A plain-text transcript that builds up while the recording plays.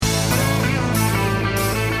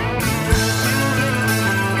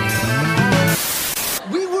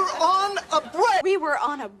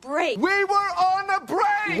on a break. We were on a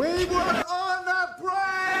break. We were on a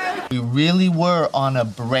break. We really were on a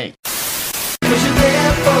break. Cause you're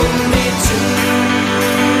there for me too.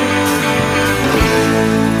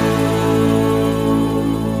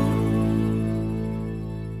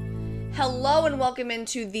 Hello and welcome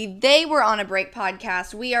into the They Were on a Break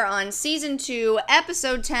podcast. We are on season 2,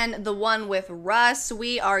 episode 10, the one with Russ.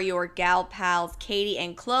 We are your gal pals, Katie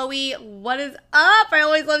and Chloe. What is up? I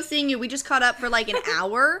always love seeing you. We just caught up for like an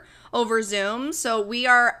hour over Zoom, so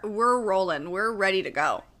we're rolling. We're ready to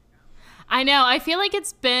go. I know. I feel like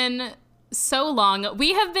it's been so long.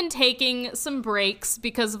 We have been taking some breaks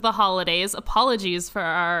because of the holidays. Apologies for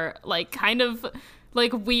our kind of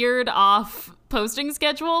weird off posting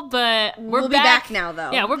schedule, but we'll be back now,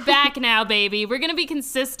 though. Yeah, we're back now, baby. We're gonna be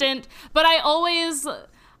consistent, but I always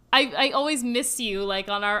miss you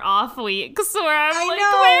on our off weeks where I'm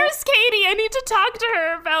where's Katie? I need to talk to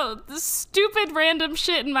her about the stupid random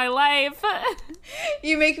shit in my life.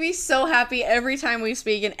 You make me so happy every time we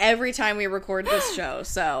speak and every time we record this show,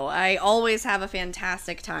 so I always have a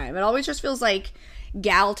fantastic time. It always just feels like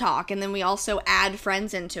gal talk, and then we also add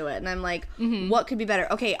friends into it, and I'm like, what could be better?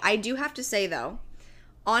 Okay, I do have to say, though,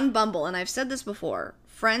 on Bumble, and I've said this before,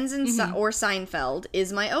 Friends and or Seinfeld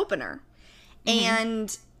is my opener,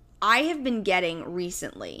 and I have been getting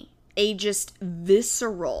recently a just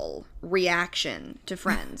visceral reaction to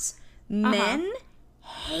Friends. Men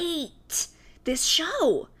hate this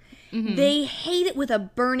show. They hate it with a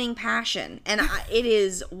burning passion, and it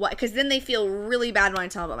is what, because then they feel really bad when I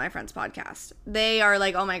tell them about my friend's podcast. They are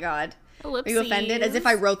like, oh my god, Ellipses. Are you offended? As if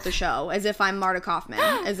I wrote the show, as if I'm Marta Kaufman,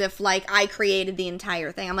 as if I created the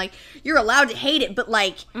entire thing. I'm like, you're allowed to hate it, but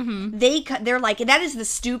they're like, that is the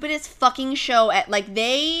stupidest fucking show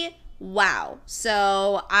wow.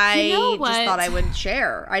 So I just thought I would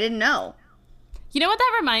share. I didn't know. You know what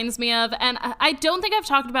that reminds me of? And I don't think I've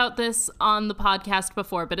talked about this on the podcast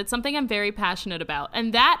before, but it's something I'm very passionate about.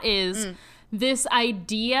 And that is this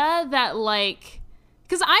idea that,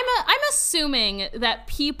 because I'm assuming that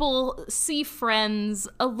people see Friends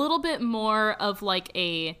a little bit more of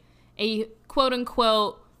a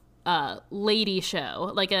quote-unquote lady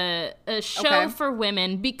show, a show for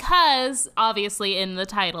women, because obviously in the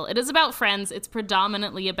title it is about friends. It's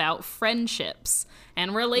predominantly about friendships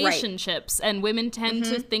and relationships, and women tend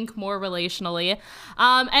to think more relationally.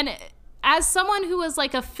 And as someone who was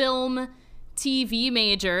a film TV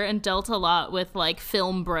major and dealt a lot with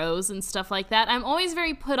film bros and stuff like that, I'm always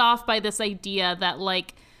very put off by this idea that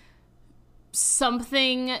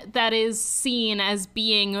something that is seen as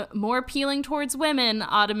being more appealing towards women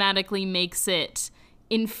automatically makes it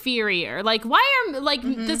inferior. Why are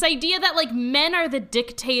this idea that men are the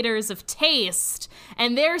dictators of taste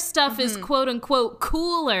and their stuff is quote unquote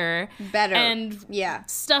cooler, better, and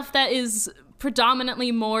stuff that is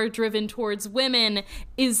predominantly more driven towards women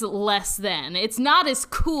is less than. It's not as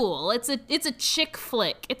cool. It's a chick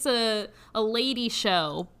flick. It's a lady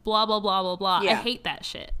show. Blah blah blah blah blah. I hate that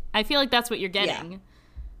shit. I feel like that's what you're getting. Yeah.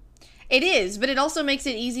 It is, but it also makes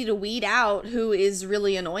it easy to weed out who is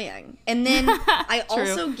really annoying. And then I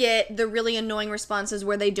also get the really annoying responses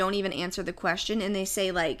where they don't even answer the question and they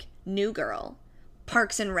say New Girl,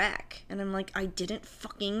 Parks and Rec. And I'm like, I didn't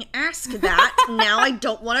fucking ask that. Now I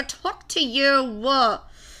don't want to talk to you. Ugh.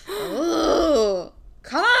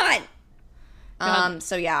 Come on.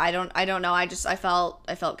 So yeah, I don't know. I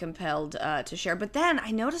felt compelled to share. But then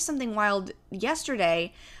I noticed something wild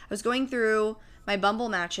yesterday. I was going through my Bumble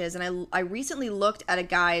matches, and I recently looked at a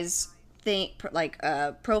guy's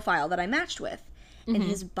profile that I matched with, and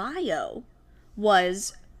his bio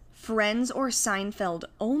was Friends or Seinfeld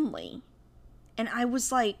only. And I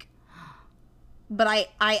was like, but I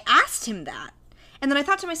asked him that. And then I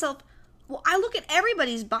thought to myself, well, I look at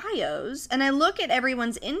everybody's bios, and I look at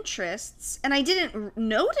everyone's interests, and I didn't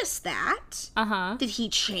notice that. Did he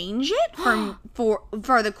change it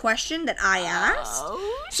for the question that I asked?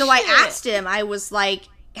 So I asked him, I was like,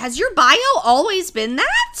 has your bio always been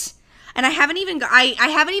that? And I haven't even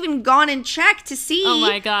gone and checked to see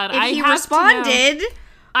if he responded.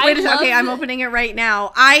 Okay, I'm opening it right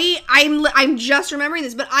now. I'm just remembering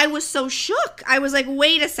this, but I was so shook. I was like,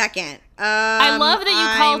 wait a second. I love that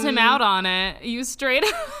you called him out on it. You straight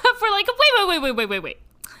up were wait.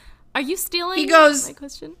 Are you stealing my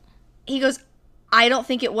question? He goes, I don't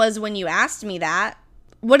think it was when you asked me that.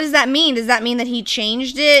 What does that mean? Does that mean that he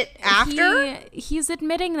changed it after? He's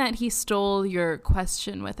admitting that he stole your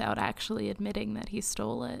question without actually admitting that he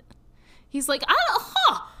stole it. He's like, I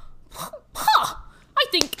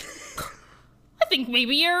think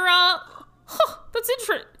maybe you're, that's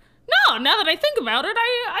interesting. No, now that I think about it,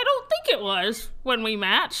 I don't think it was when we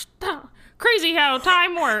matched. crazy how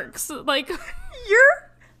time works. Like, You're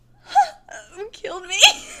killed me.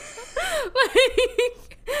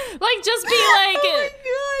 like just be like,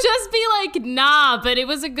 just be like, nah, but it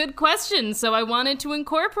was a good question, so I wanted to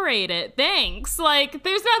incorporate it. Thanks. Like,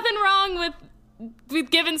 there's nothing wrong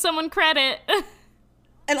with giving someone credit.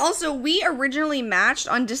 And also, we originally matched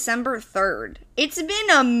on December 3rd. It's been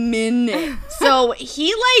a minute. So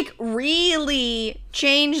he, like, really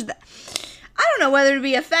changed I don't know whether to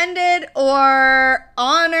be offended or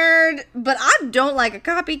honored, but I don't like a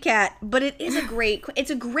copycat. But it's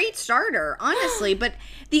a great starter, honestly. But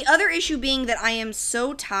the other issue being that I am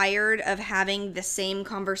so tired of having the same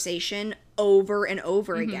conversation over and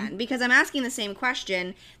over again, because I'm asking the same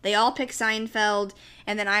question. They all pick Seinfeld,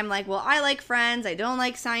 and then I'm like, well, I like Friends, I don't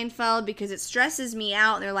like Seinfeld because it stresses me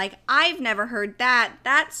out. And they're like, I've never heard that,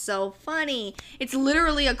 that's so funny. It's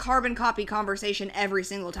literally a carbon copy conversation every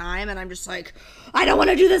single time, and I'm just like, I don't want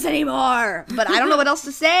to do this anymore, but I don't know what else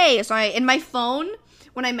to say. So in my phone,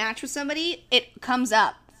 when I match with somebody, it comes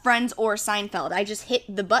up Friends or Seinfeld. I just hit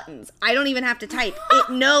the buttons. I don't even have to type. It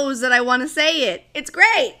knows that I want to say it. It's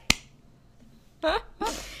great.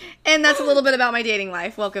 And that's a little bit about my dating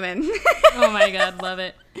life. Welcome in. Oh my god, love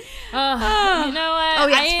it. You know what? Oh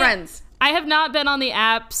yes, Friends. I have not been on the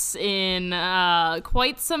apps in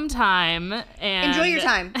quite some time. And Enjoy your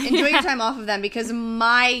time. Enjoy your time off of them, because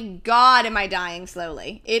my god, am I dying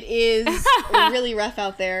slowly. It is really rough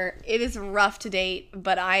out there. It is rough to date,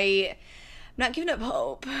 but I'm not giving up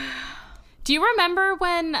hope. Do you remember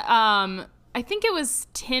when, I think it was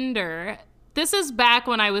Tinder. This is back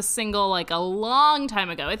when I was single, like, a long time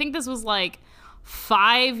ago. I think this was, like,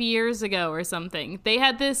 5 years ago or something. They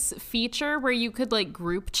had this feature where you could, like,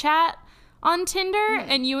 group chat on Tinder,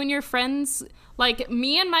 and you and your friends, like,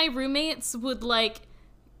 me and my roommates would, like,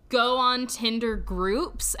 go on Tinder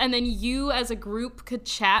groups, and then you as a group could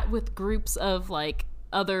chat with groups of, like,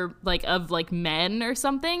 other, like, of, like, men or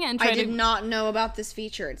something, and I did not know about this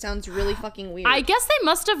feature. It sounds really fucking weird. I guess they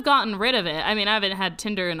must have gotten rid of it. I mean, I haven't had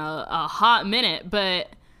Tinder in a hot minute, but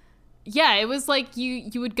yeah, it was like you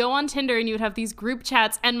would go on Tinder and you would have these group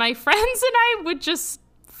chats, and my friends and I would just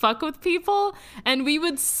fuck with people, and we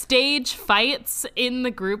would stage fights in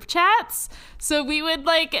the group chats. So we would,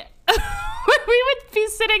 like, we would be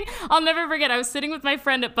sitting, I'll never forget, I was sitting with my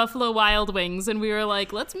friend at Buffalo Wild Wings, and we were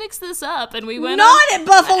like, let's mix this up, and we went Not at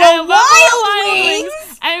Buffalo Wild Wings!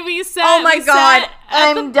 And we sat, oh my god,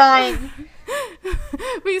 I'm dying.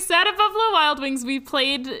 We sat at Buffalo Wild Wings, we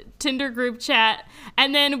played Tinder group chat,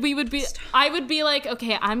 and then I would be like,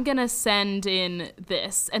 okay, I'm gonna send in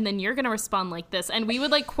this, and then you're gonna respond like this, and we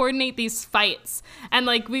would, like, coordinate these fights, and,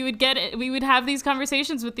 like, we would have these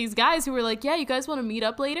conversations with these guys who were like, yeah, you guys want to meet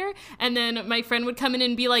up later? And then my friend would come in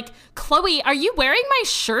and be like, Chloe, are you wearing my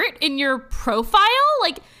shirt in your profile?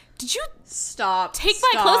 Like, did you take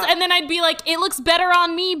my clothes? And then I'd be like, it looks better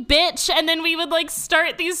on me, bitch. And then we would, like,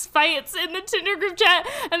 start these fights in the Tinder group chat,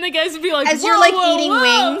 and the guys would be like, as you're, like, eating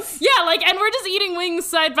wings. Yeah, like, and we're just eating wings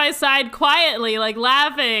side by side quietly, like,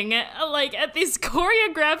 laughing, like, at these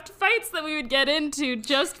choreographed fights that we would get into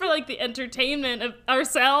just for, like, the entertainment of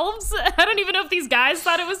ourselves. I don't even know if these guys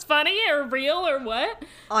thought it was funny or real or what.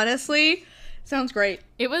 Honestly, sounds great.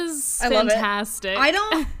 It was fantastic.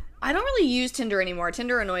 fantastic. I don't really use Tinder anymore.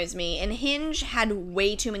 Tinder annoys me. And Hinge had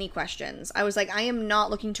way too many questions. I was like, I am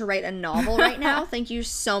not looking to write a novel right now. Thank you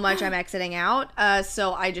so much. I'm exiting out.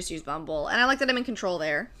 So I just use Bumble. And I like that I'm in control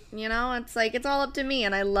there. You know, it's like, it's all up to me.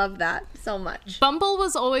 And I love that so much. Bumble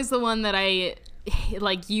was always the one that I,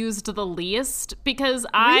 like, used the least, because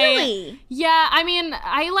Really? Yeah, I mean,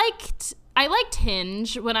 I liked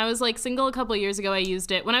Hinge. When I was, like, single a couple years ago, I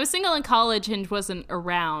used it. When I was single in college, Hinge wasn't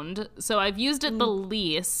around, so I've used it the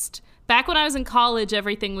least. Back when I was in college,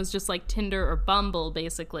 everything was just, like, Tinder or Bumble,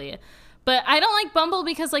 basically. But I don't like Bumble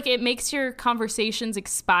because, like, it makes your conversations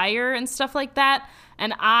expire and stuff like that.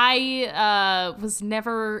 And I was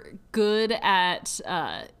never good at...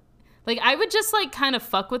 like, I would just, like, kind of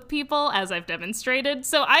fuck with people, as I've demonstrated.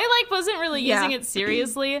 So I, like, wasn't really using it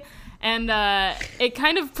seriously. And it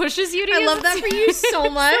kind of pushes you to use it. I love that for you so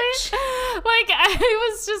much. Like, I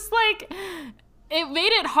was just, like... It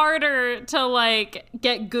made it harder to, like,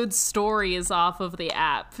 get good stories off of the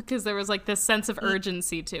app, because there was, like, this sense of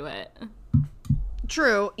urgency to it.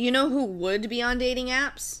 True. You know who would be on dating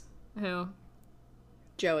apps? Who?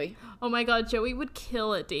 Joey. Oh my god, Joey would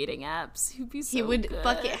kill at dating apps. He'd be so He would good.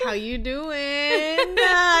 fuck it. How you doing?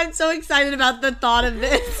 I'm so excited about the thought of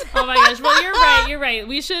this. Oh my gosh. Well, you're right.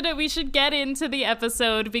 We should get into the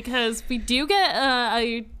episode, because we do get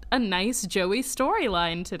a nice Joey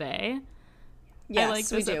storyline today. Yes, I like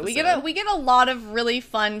this we do. episode. We get a lot of really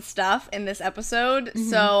fun stuff in this episode,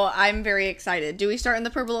 so I'm very excited. Do we start in the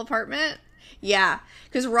purple apartment? Yeah,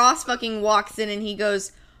 because Ross fucking walks in and he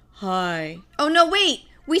goes, "Hi." Oh no, wait.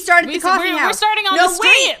 We start at the coffee house. We're starting on no, the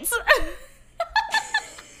streets.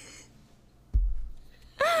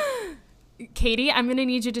 Katie, I'm gonna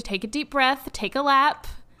need you to take a deep breath, take a lap,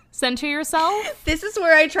 center yourself. This is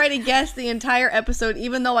where I try to guess the entire episode,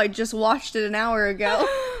 even though I just watched it an hour ago.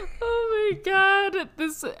 Oh my god,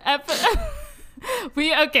 this episode.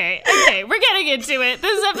 Okay, we're getting into it.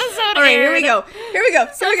 This episode All right, aired. here we go.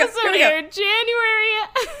 This episode aired January.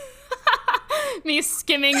 Me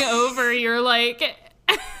skimming over your like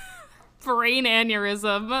brain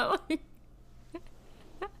aneurysm.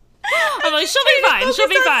 I'm like, she'll be fine. She'll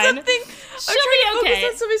be fine. She'll be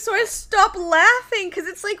okay. So I stop laughing because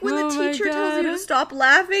it's like when Oh the my teacher tells you God. to stop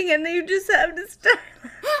laughing and then you just have to start.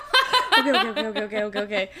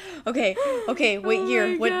 Okay. What Oh year?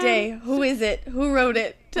 my What God. day? Who is it? Who wrote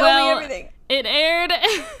it? Tell Well, me everything. It aired.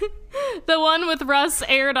 The one with Russ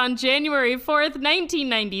aired on January 4th,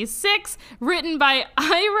 1996, written by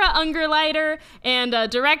Ira Ungerleider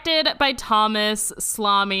and directed by Thomas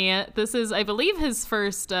Slamy. This is, I believe, his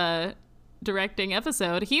first directing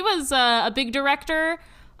episode. He was a big director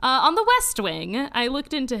on The West Wing. I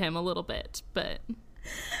looked into him a little bit, but...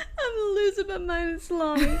 I'm losing my mind and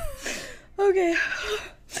salami. Okay.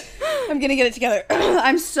 I'm gonna get it together.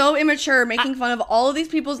 I'm so immature making fun of all of these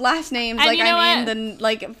people's last names And like you know I'm what? in the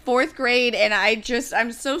like 4th grade and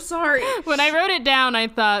I'm so sorry. When I wrote it down, I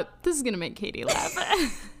thought, this is going to make Katie laugh.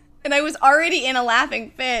 And I was already in a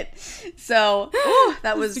laughing fit. So,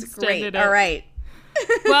 that was extended great. it. All right.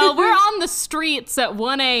 Well, we're on the streets at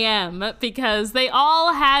 1 a.m. because they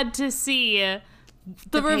all had to see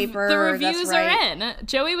the paper, reviews that's right. are in.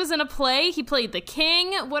 Joey was in a play. He played the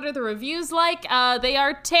king. What are the reviews like? They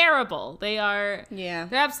are terrible. They're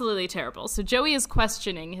absolutely terrible. So Joey is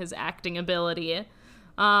questioning his acting ability.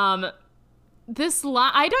 This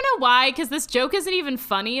line, I don't know why, because this joke isn't even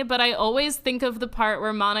funny, but I always think of the part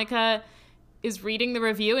where Monica is reading the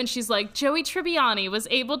review and she's like, Joey Tribbiani was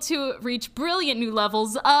able to reach brilliant new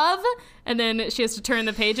levels of, and then she has to turn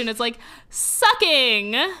the page and it's like,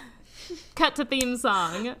 sucking. Cut to theme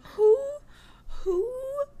song. Who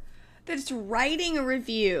that's writing a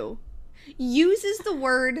review uses the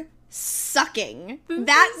word sucking?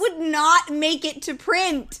 That would not make it to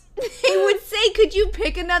print. They would say, could you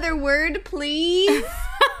pick another word, please?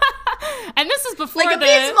 And this is before Like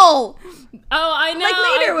abysmal. Oh, I know.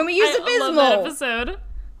 Like later when we use I love that abysmal. episode.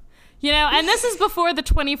 You know, and this is before the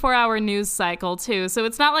 24-hour news cycle, too, so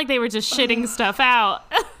it's not like they were just shitting stuff out.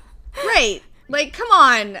 Right. Like, come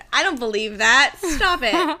on. I don't believe that. Stop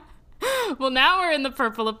it. Well, now we're in the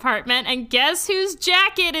purple apartment, and guess whose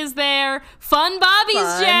jacket is there? Fun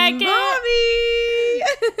Bobby's jacket. Bobby.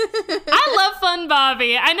 I love Fun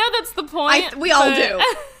Bobby. I know that's the point. We all but do.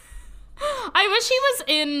 I wish he was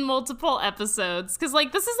in multiple episodes, because,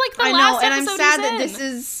 like, this is, like, the I know, last and I'm episode sad he's that in. this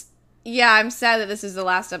is... Yeah, I'm sad that this is the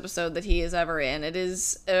last episode that he is ever in. It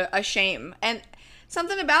is a shame. And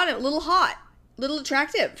something about it, a little hot, a little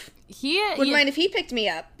attractive. Wouldn't mind if he picked me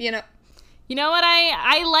up, you know. You know what?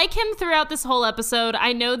 I like him throughout this whole episode.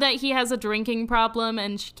 I know that he has a drinking problem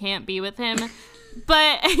and she can't be with him.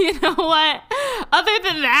 But you know what? Other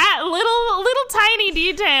than that, little tiny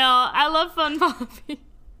detail. I love Fun Bobby.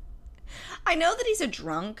 I know that he's a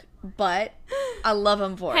drunk, but I love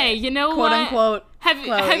him for it. Hey, you know Quote what? unquote. Have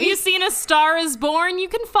Chloe. you seen A Star Is Born? You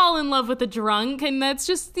can fall in love with a drunk, and that's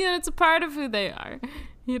just, you know, it's a part of who they are.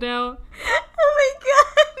 You know? Oh my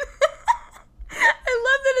god. I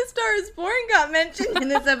love that A Star Is Born got mentioned in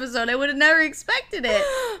this episode. I would have never expected it.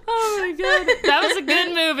 Oh my god. That was a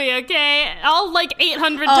good movie, okay? All like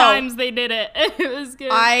 800 times they did it. It was good.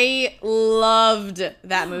 I loved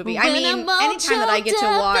that movie. I mean, anytime that I get to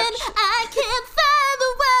watch... I can't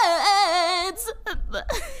find the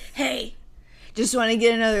words. Hey, just want to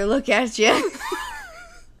get another look at you.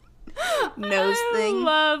 Nose thing.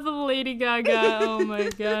 I love Lady Gaga. Oh my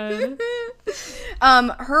god.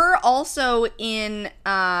 Her also in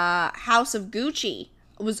House of Gucci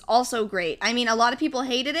was also great. I mean, a lot of people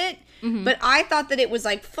hated it, but I thought that it was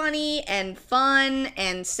like funny and fun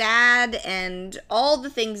and sad and all the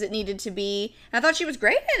things it needed to be. And I thought she was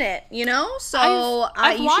great in it, you know? So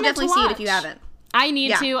I've you should wanted definitely to see it if you watch. haven't. I need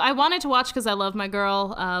Yeah. to. I wanted to watch because I love my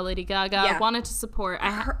girl, Lady Gaga. Yeah. I wanted to support.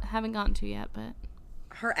 I haven't gotten to yet, but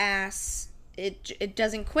Her ass, it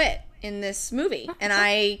doesn't quit in this movie, and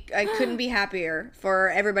I couldn't be happier for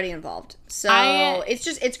everybody involved. So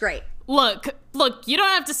it's great. Look, you don't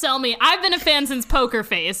have to sell me. I've been a fan since Poker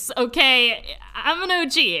Face, okay? I'm an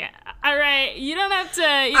OG. All right, you don't have to.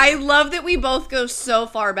 I love that we both go so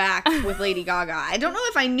far back with Lady Gaga. I don't know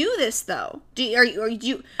if I knew this though. Do you I think do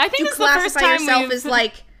you this is the first classify time yourself we've- as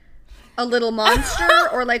like a little monster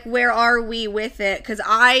or like where are we with it? Because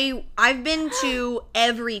I've been to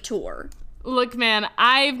every tour. Look, man,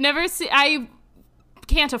 I've never seen. I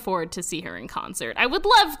can't afford to see her in concert. I would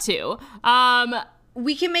love to.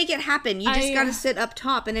 We can make it happen. You just got to sit up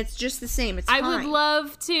top, and it's just the same. It's fine. I would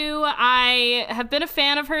love to. I have been a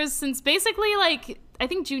fan of hers since basically, like, I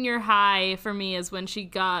think junior high for me is when she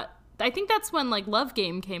got, I think that's when, like, Love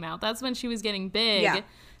Game came out. That's when she was getting big. Yeah.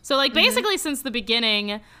 So, like, basically since the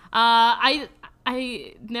beginning, I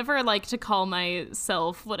never like to call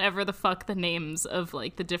myself whatever the fuck the names of,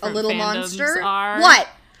 like, the different a little fandoms monster are.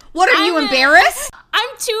 What are you embarrassed?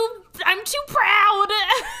 I'm too proud.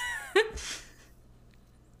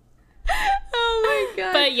 Oh my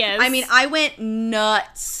god. But yes. I mean, I went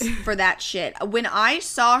nuts for that shit. When I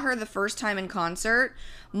saw her the first time in concert,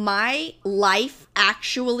 my life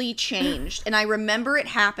actually changed. And I remember it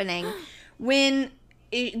happening when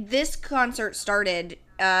this concert started.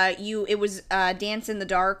 It was Dance in the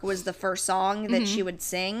Dark was the first song that she would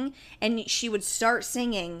sing. And she would start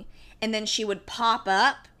singing, and then she would pop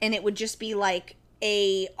up, and it would just be like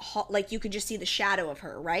you could just see the shadow of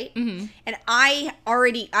her, right? Mm-hmm. And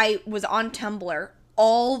I was on Tumblr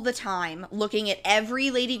all the time looking at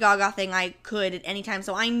every Lady Gaga thing I could at any time.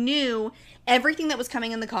 So I knew everything that was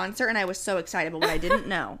coming in the concert, and I was so excited. But what I didn't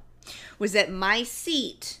know was that my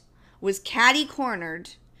seat was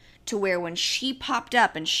catty-cornered to where when she popped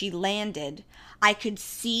up and she landed, I could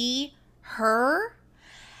see her.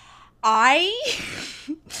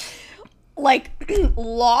 Like,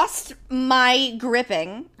 lost my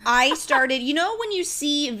gripping. I started, you know when you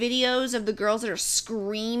see videos of the girls that are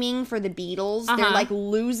screaming for the Beatles? They're, like,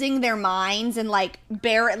 losing their minds and, like,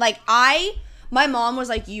 my mom was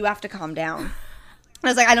like, you have to calm down. I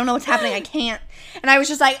was like, I don't know what's happening. I can't. And I was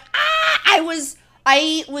just like, I was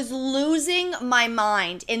losing my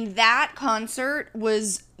mind. And that concert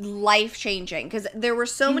was life-changing. Because there were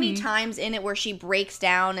so many times in it where she breaks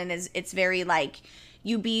down and it's very, like,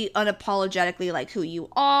 you be unapologetically like who you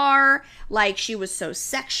are. Like, she was so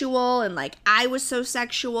sexual and like I was so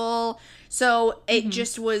sexual. So it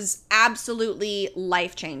just was absolutely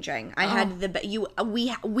life-changing. I had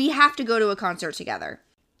we have to go to a concert together.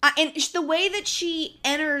 And the way that she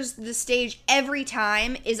enters the stage every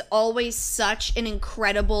time is always such an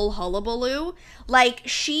incredible hullabaloo. Like,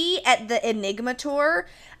 she at the Enigma tour,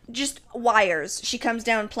 just wires. She comes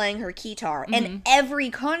down playing her keytar. And every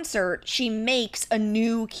concert, she makes a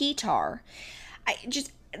new keytar.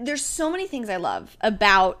 There's so many things I love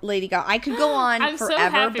about Lady Gaga. I could go on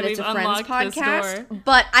forever, but it's a Friends podcast.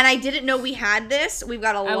 And I didn't know we had this. We've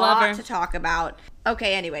got a lot to talk about.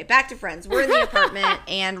 Okay, anyway, back to Friends. We're in the apartment,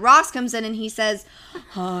 and Ross comes in and he says,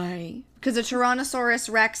 hi. Because a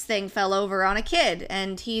Tyrannosaurus Rex thing fell over on a kid,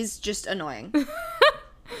 and he's just annoying.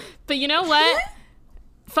 But you know what?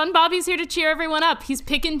 Fun Bobby's here to cheer everyone up. He's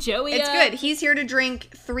picking Joey It's up. good. He's here to drink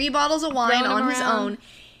 3 bottles of wine on his own.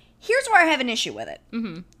 Here's where I have an issue with it,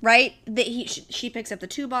 right? She picks up the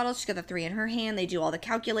 2 bottles. She's got the 3 in her hand. They do all the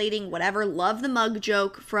calculating, whatever. Love the mug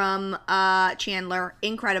joke from Chandler.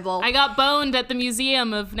 Incredible. I got boned at the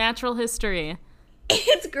Museum of Natural History.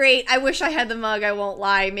 It's great. I wish I had the mug. I won't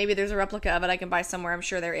lie. Maybe there's a replica of it I can buy somewhere. I'm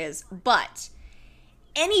sure there is. But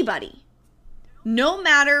anybody, no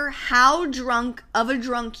matter how drunk of a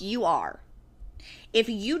drunk you are, if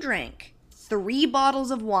you drink 3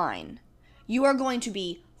 bottles of wine, you are going to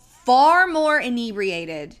be far more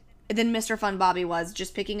inebriated than Mr. Fun Bobby was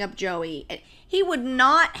just picking up Joey. He would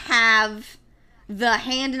not have the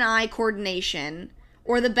hand and eye coordination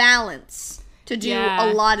or the balance to do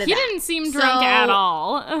a lot of that. He didn't seem drunk at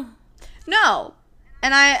all. No.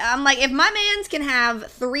 And I'm like, if my mans can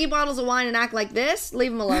have 3 bottles of wine and act like this,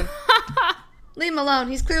 leave him alone. Leave him alone.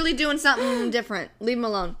 He's clearly doing something different. Leave him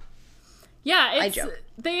alone. Yeah, I joke.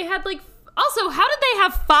 They had like... Also, how did they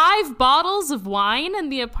have 5 bottles of wine in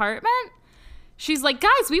the apartment? She's like,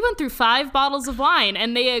 guys, we went through 5 bottles of wine,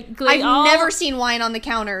 and I've never seen wine on the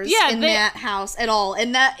counters in that house at all,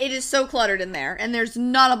 and that it is so cluttered in there, and there's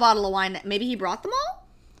not a bottle of wine. Maybe he brought them all?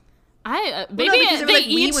 Maybe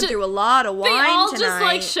we went through a lot of wine tonight. They all just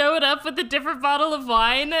like showed up with a different bottle of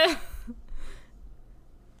wine.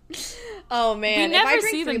 Oh man, if I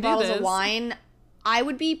drink 3 bottles of wine, I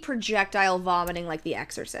would be projectile vomiting like The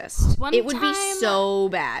Exorcist. It would be so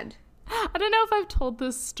bad. I don't know if I've told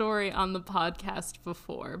this story on the podcast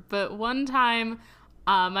before, but one time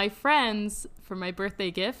my friends, for my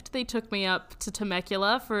birthday gift, they took me up to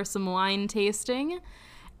Temecula for some wine tasting.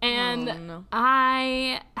 And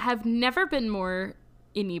I have never been more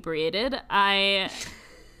inebriated,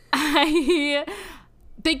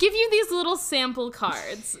 they give you these little sample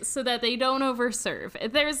cards so that they don't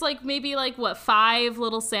overserve. There's like maybe like 5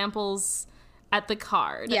 little samples at the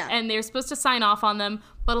card. Yeah. And they're supposed to sign off on them.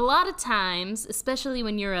 But a lot of times, especially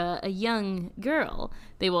when you're a young girl,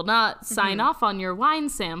 they will not sign off on your wine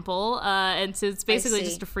sample. And so it's basically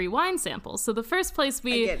just a free wine sample. So the first place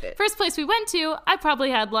we went to, I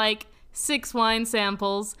probably had like 6 wine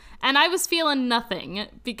samples. And I was feeling nothing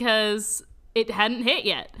because it hadn't hit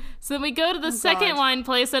yet. So then we go to the second wine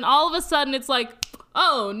place, and all of a sudden it's like,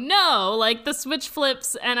 oh no, like the switch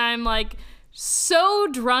flips, and I'm like so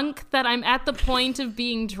drunk that I'm at the point of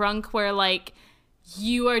being drunk where like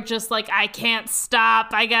you are just like, I can't stop,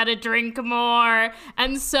 I gotta drink more.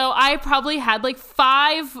 And so I probably had like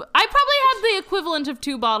the equivalent of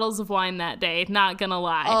 2 bottles of wine that day, not gonna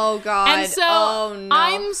lie. Oh God. And so no.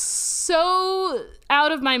 I'm so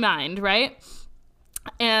out of my mind, right?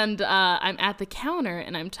 And I'm at the counter,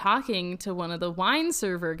 and I'm talking to one of the wine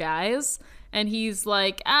server guys, and he's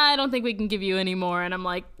like, I don't think we can give you any more. And I'm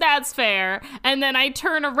like, that's fair. And then I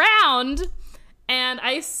turn around, and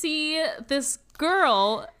I see this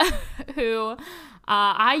girl who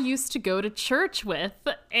I used to go to church with,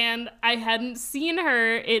 and I hadn't seen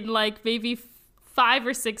her in like maybe 5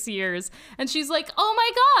 or 6 years. And she's like, oh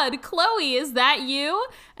my God, Chloe, is that you?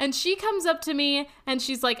 And she comes up to me and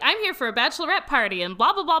she's like, I'm here for a bachelorette party and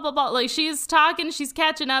blah, blah, blah, blah, blah. Like she's talking, she's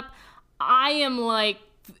catching up. I am like,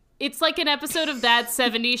 it's like an episode of That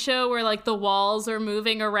 70s Show where like the walls are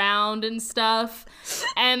moving around and stuff.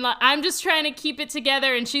 And like, I'm just trying to keep it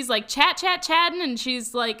together. And she's like chatting. And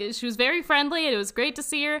she's like, she was very friendly and it was great to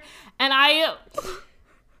see her. And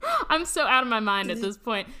I'm so out of my mind at this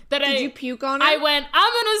point that Did you puke on her? I went,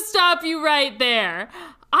 I'm going to stop you right there.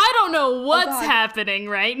 I don't know what's happening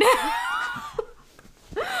right now.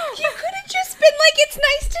 You could have just been like, it's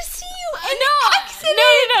nice to see you. No.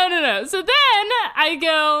 So then I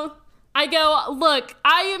go, look,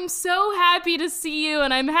 I am so happy to see you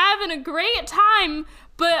and I'm having a great time,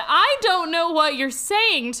 but I don't know what you're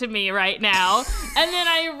saying to me right now. And then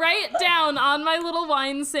I write down on my little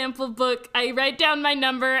wine sample book, I write down my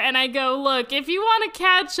number and I go, look, if you want to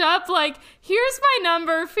catch up, like, here's my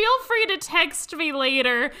number. Feel free to text me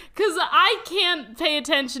later because I can't pay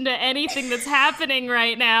attention to anything that's happening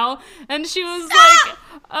right now. And she was like,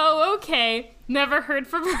 oh, okay. Never heard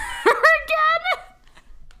from her again.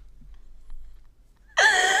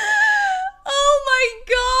 Oh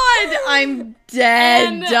my God, I'm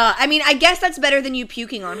dead. I mean, I guess that's better than you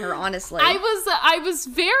puking on her, honestly. I was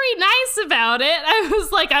very nice about it. I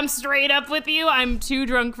was like, I'm straight up with you. I'm too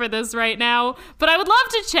drunk for this right now, but I would love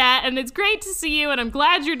to chat, and it's great to see you, and I'm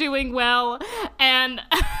glad you're doing well. And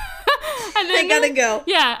and then I gotta go.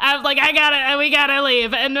 Yeah, I was like, we gotta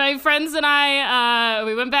leave. And my friends and I,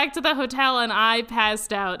 we went back to the hotel, and I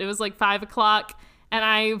passed out. It was like 5:00. And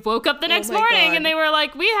I woke up the next morning God. And they were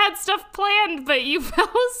like, we had stuff planned, but you fell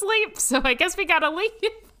asleep, so I guess we gotta leave.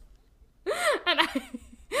 And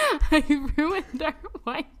I ruined our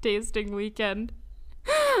wine tasting weekend.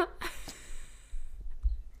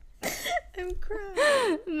 I'm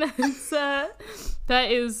crying.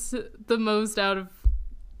 That is the most out of...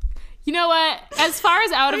 You know what? As far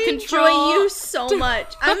as out of control... I enjoy you so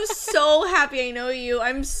much. I'm so happy I know you.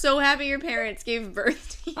 I'm so happy your parents gave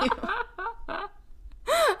birth to you.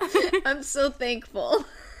 I'm so thankful.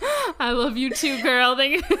 I love you too, girl.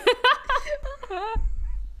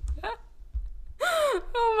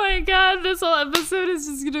 Oh my God, this whole episode is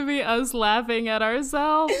just gonna be us laughing at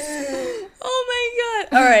ourselves. Oh my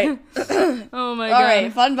God. All right. Oh my God. All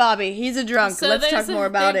right, Fun Bobby. He's a drunk. So Let's talk more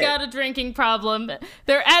about they've it. got a drinking problem.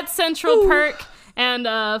 They're at Central Perk, and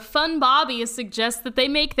Fun Bobby suggests that they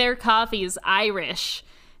make their coffees Irish.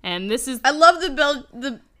 And this is... I love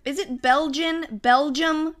is it Belgium?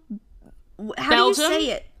 How do you say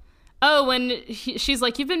it? Oh, when she's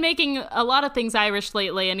like, you've been making a lot of things Irish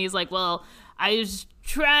lately. And he's like, well, I was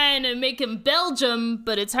trying to make them Belgium,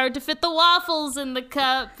 but it's hard to fit the waffles in the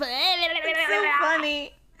cup. It's so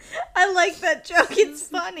funny. I like that joke. It's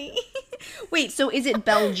funny. Wait, so is it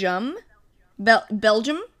Belgium?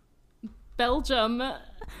 Belgium? Belgium.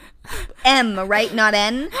 M, right? Not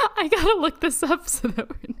N? I gotta look this up so that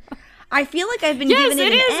we're not... I feel like I've been given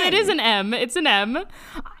it an N. It is an M. It's an M.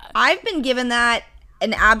 I've been given that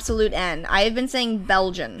an absolute N. I have been saying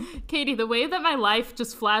Belgian. Katie, the way that my life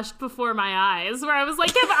just flashed before my eyes, where I was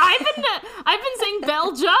like, I've been saying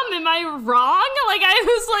Belgium? Am I wrong? Like, I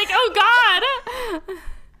was like, oh God.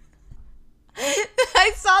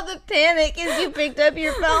 I saw the panic as you picked up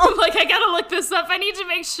your phone. Like, I gotta look this up. I need to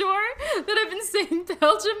make sure that I've been saying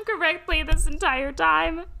Belgium correctly this entire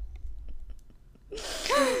time.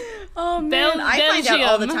 Oh man, I find out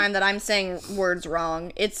all the Belgium. time that I'm saying words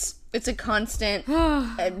wrong. It's a constant,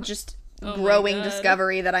 just Oh my growing God.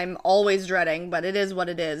 discovery that I'm always dreading, but it is what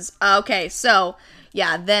it is. Okay, so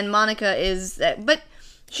yeah, then Monica is, but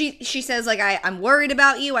she says like I'm worried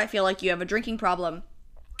about you. I feel like you have a drinking problem.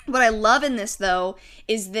 What I love in this though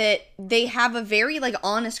is that they have a very like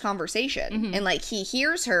honest conversation, and like he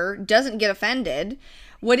hears her, doesn't get offended.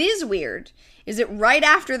 What is weird is that right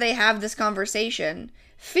after they have this conversation,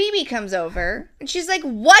 Phoebe comes over and she's like,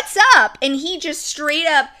 "What's up?" And he just straight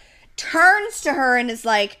up turns to her and is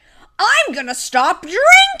like, "I'm gonna stop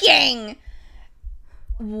drinking."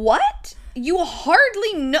 What? You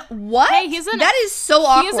hardly know what? Hey, that is so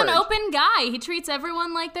awkward. He is an open guy. He treats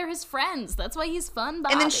everyone like they're his friends. That's why he's fun,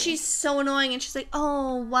 Bobby. And then she's so annoying, and she's like,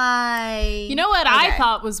 "Oh, why?" You know what I Okay.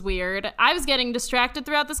 thought was weird? I was getting distracted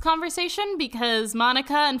throughout this conversation because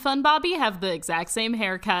Monica and Fun Bobby have the exact same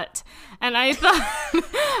haircut. And I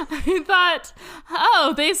thought,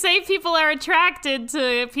 oh, they say people are attracted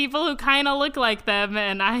to people who kind of look like them,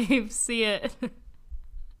 and I see it.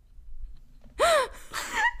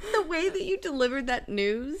 The way that you delivered that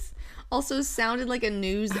news also sounded like a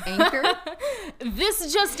news anchor.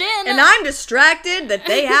 This just in. And I'm distracted that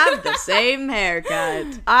they have the same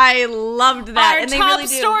haircut. I loved that. Our and they top really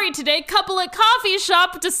do. story today, couple at coffee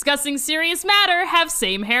shop discussing serious matter have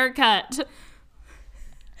same haircut.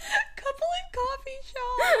 Couple in coffee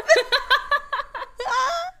shop.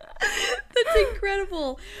 That's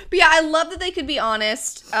incredible. But yeah, I love that they could be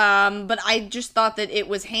honest. But I just thought that it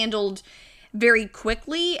was handled very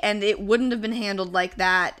quickly, and it wouldn't have been handled like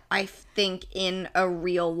that, I think, in a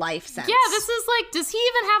real life sense. Yeah, this is like, does he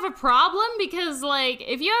even have a problem? Because, like,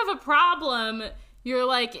 if you have a problem, you're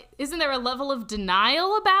like, isn't there a level of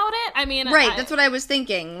denial about it? I mean, Right, that's what I was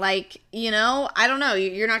thinking. Like, you know, I don't know.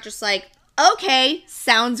 You're not just like, okay,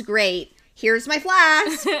 sounds great. Here's my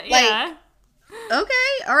flask. Like, yeah.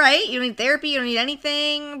 okay, all right. You don't need therapy. You don't need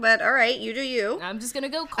anything. But all right, you do you. I'm just gonna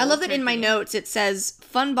go cold I love that in my turkey. notes it says,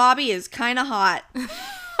 Fun Bobby is kind of hot.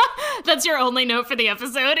 That's your only note for the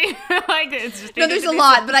episode? Like, it's just No, there's a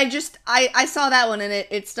lot, but I saw that one and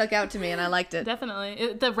it stuck out to me and I liked it.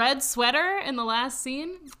 Definitely. The red sweater in the last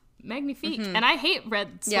scene, magnifique. And I hate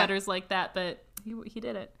red sweaters like that, but he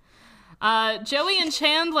did it. Joey and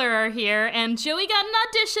Chandler are here, and Joey got an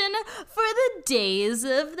audition for the Days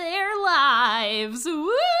of Their Lives.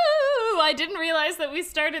 Woo! I didn't realize that we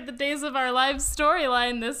started the Days of Our Lives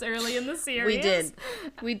storyline this early in the series. We did.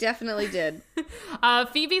 We definitely did.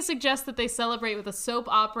 Phoebe suggests that they celebrate with a soap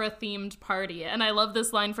opera themed party, and I love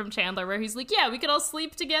this line from Chandler where he's like, yeah, we could all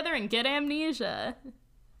sleep together and get amnesia.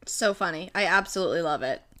 So funny. I absolutely love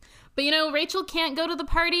it. But you know, Rachel can't go to the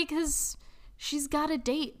party because she's got a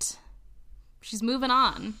date. She's moving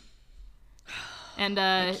on. And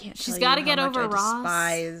she's got to get over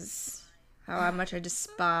Ross. How much I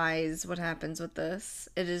despise what happens with this.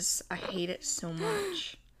 I hate it so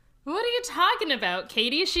much. What are you talking about,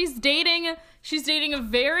 Katie? She's dating a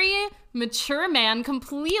very mature man,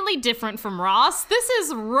 completely different from Ross. This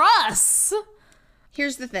is Russ.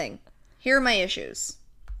 Here's the thing. Here are my issues.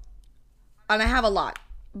 And I have a lot.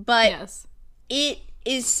 But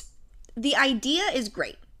Yes. the idea is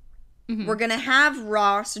great. We're going to have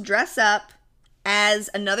Ross dress up as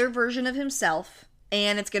another version of himself,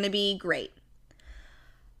 and it's going to be great.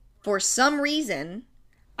 For some reason,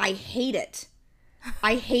 I hate it.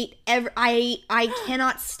 I hate I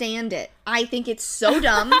cannot stand it. I think it's so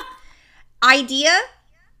dumb. Idea,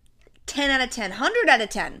 10 out of 10, 100 out of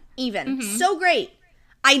 10 even. So great.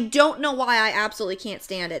 I don't know why I absolutely can't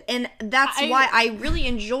stand it. And that's why I really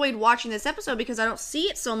enjoyed watching this episode, because I don't see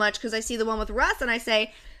it so much, because I see the one with Russ and I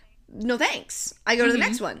say, no thanks. I go to the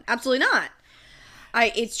next one. Absolutely not.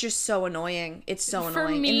 It's just so annoying. It's so For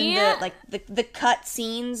annoying. me- And then the cut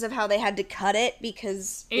scenes of how they had to cut it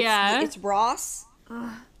because it's Ross.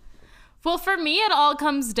 Well, for me, it all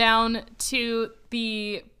comes down to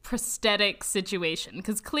the prosthetic situation,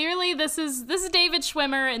 because clearly this is David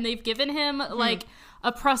Schwimmer, and they've given him like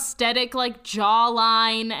a prosthetic like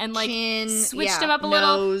jawline and like Chin, switched him up a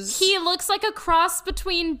little. nose. He looks like a cross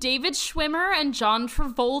between David Schwimmer and John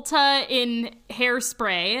Travolta in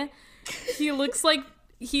Hairspray. He looks like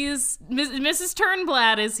he's Mrs.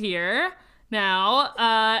 Turnblad is here now,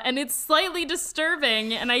 and it's slightly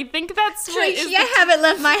disturbing, and I think that's what is Tracy, I haven't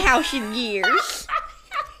left my house in years.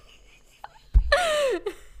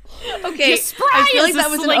 Okay, spry I feel like as that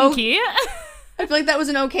a was slinky. I feel like that was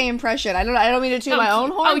an okay impression. I don't mean to toot my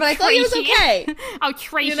own horn, but I thought it was Tracy. okay. Oh,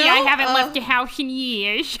 Tracy, You know? I haven't left the house in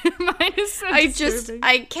years. Mine is so disturbing.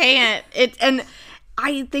 I can't. And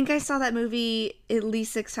I think I saw that movie at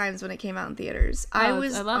least 6 times when it came out in theaters. I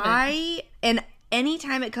love it. and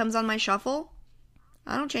anytime it comes on my shuffle,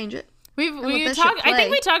 I don't change it. I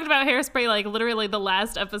think we talked about Hairspray like literally the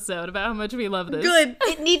last episode about how much we love this. Good.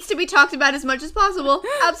 It needs to be talked about as much as possible.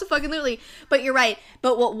 Absolutely. But you're right.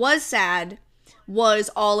 But what was sad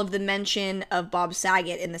was all of the mention of Bob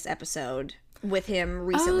Saget in this episode with him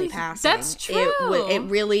recently passing. That's true. It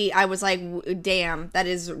really, I was like, damn, that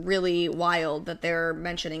is really wild that they're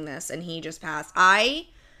mentioning this and he just passed. I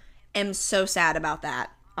am so sad about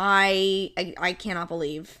that. I cannot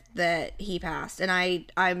believe that he passed, and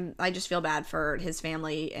I just feel bad for his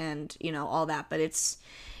family and, you know, all that. But it's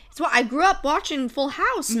what I grew up watching Full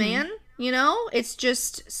House, man. You know, it's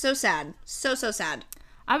just so sad, so sad.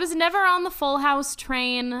 I was never on the Full House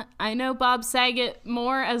train. I know Bob Saget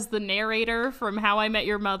more as the narrator from How I Met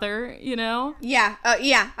Your Mother. You know? Yeah,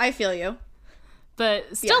 I feel you.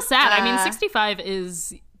 But still sad. I mean, 65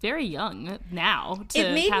 is very young now to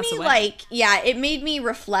it made pass me away. it made me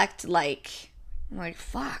reflect like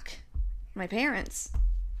fuck my parents.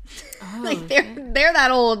 Like they're that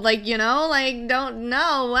old, like, you know, like, don't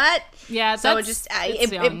know what. Yeah, so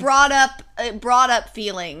it brought up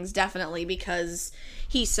feelings, definitely, because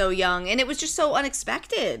he's so young and it was just so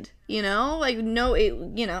unexpected, you know, like, no,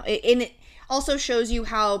 it also shows you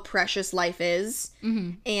how precious life is,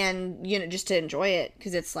 and, you know, just to enjoy it,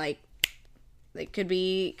 because it's like it could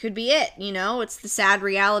be it, you know, it's the sad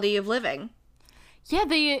reality of living. Yeah,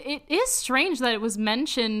 it is strange that it was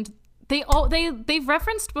mentioned. They've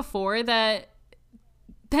referenced before that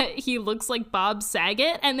he looks like Bob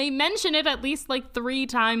Saget, and they mention it at least like 3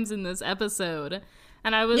 times in this episode.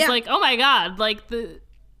 And I was like, oh my god, like the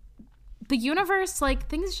universe, like,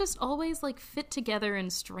 things just always like fit together in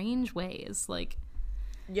strange ways. Like,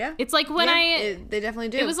 yeah, it's like when they definitely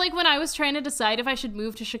do. It was like when I was trying to decide if I should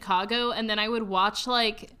move to Chicago, and then I would watch,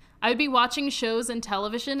 like, I would be watching shows and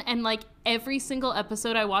television, and like every single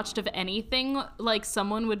episode I watched of anything, like,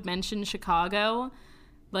 someone would mention Chicago.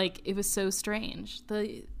 Like, it was so strange.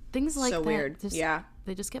 The things like so that, weird.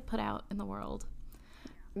 They just get put out in the world.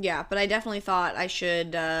 Yeah, but I definitely thought I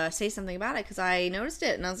should say something about it because I noticed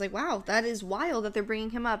it and I was like, wow, that is wild that they're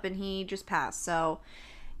bringing him up and he just passed. So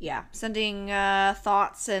yeah, sending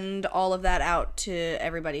thoughts and all of that out to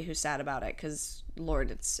everybody who's sad about it, because Lord,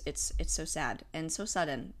 it's so sad and so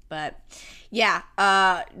sudden. But yeah,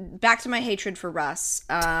 back to my hatred for Russ.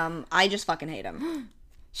 I just fucking hate him.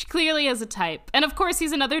 She clearly has a type, and of course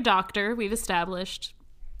he's another doctor. We've established.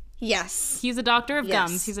 Yes, he's a doctor of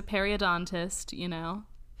gums. He's a periodontist. You know,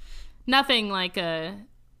 nothing like a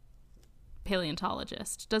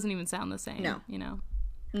paleontologist. Doesn't even sound the same. No, you know.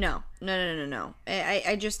 No. I don't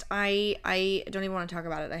even want to talk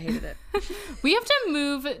about it. I hated it. We have to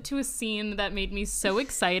move to a scene that made me so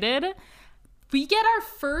excited. We get our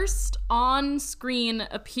first on-screen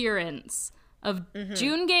appearance of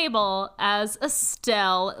June Gable as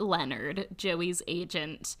Estelle Leonard, Joey's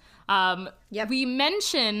agent. We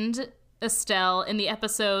mentioned Estelle in the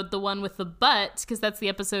episode, the one with the butt, because that's the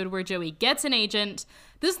episode where Joey gets an agent.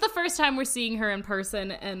 This is the first time we're seeing her in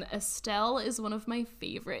person, and Estelle is one of my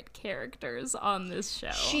favorite characters on this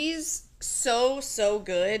show. She's so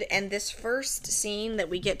good, and this first scene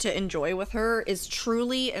that we get to enjoy with her is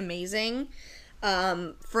truly amazing.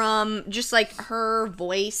 From just like her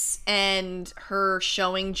voice and her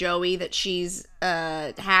showing Joey that she's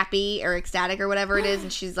happy or ecstatic or whatever it is,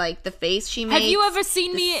 and she's like, the face she makes. Have you ever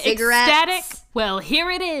seen me ecstatic? Well,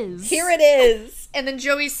 here it is. Here it is. And then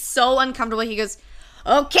Joey's so uncomfortable. He goes,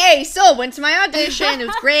 okay, so went to my audition. It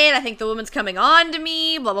was great. I think the woman's coming on to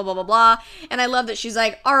me, blah, blah, blah, blah, blah. And I love that she's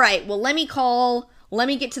like, all right, well, let me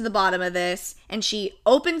get to the bottom of this. And she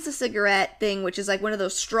opens the cigarette thing, which is like one of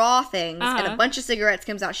those straw things, and a bunch of cigarettes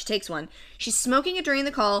comes out. She takes one. She's smoking it during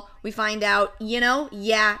the call. We find out,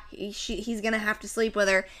 he's going to have to sleep with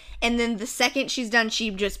her. And then the second she's done, she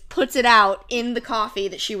just puts it out in the coffee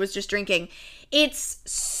that she was just drinking. It's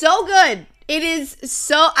so good. It is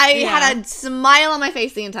so... I had a smile on my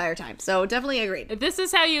face the entire time. So definitely agreed. This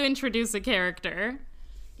is how you introduce a character.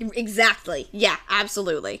 Exactly. Yeah,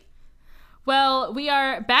 absolutely. Well, we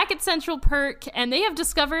are back at Central Perk, and they have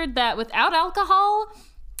discovered that without alcohol,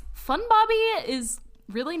 Fun Bobby is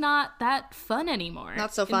really not that fun anymore.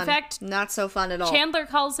 Not so fun. In fact, not so fun at all. Chandler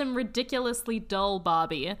calls him ridiculously dull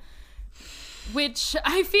Bobby, which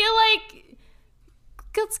I feel like...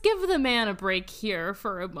 Let's give the man a break here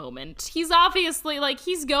for a moment. He's obviously, like,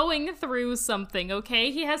 he's going through something,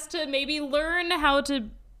 okay? He has to maybe learn how to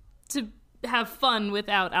have fun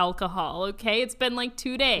without alcohol, okay? It's been like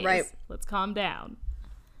 2 days. Right. Let's calm down.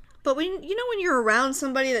 But when you're around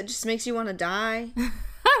somebody that just makes you want to die,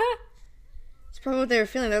 probably what they were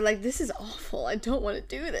feeling. They're like, this is awful. I don't want to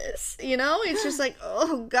do this. You know? It's just like,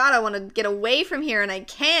 oh, God, I want to get away from here, and I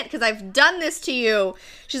can't because I've done this to you.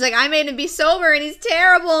 She's like, I made him be sober, and he's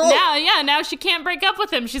terrible. Now she can't break up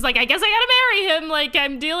with him. She's like, I guess I gotta marry him. Like,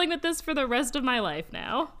 I'm dealing with this for the rest of my life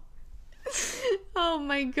now. Oh,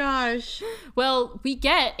 my gosh. Well, we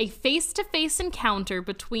get a face-to-face encounter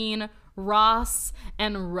between Ross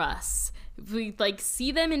and Russ. We, like,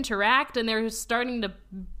 see them interact, and they're starting to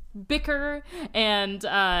bicker, and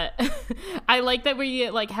I like that we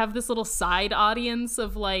like have this little side audience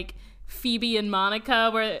of like Phoebe and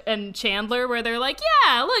Monica and Chandler where they're like,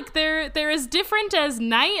 yeah, look, they're as different as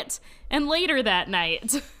night and later that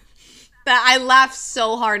night. That I laughed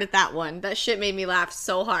so hard at that one. That shit made me laugh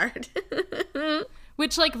so hard.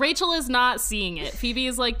 Which, like, Rachel is not seeing it. Phoebe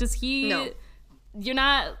is like, do you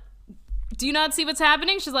not see what's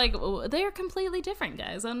happening? She's like, oh, they're completely different,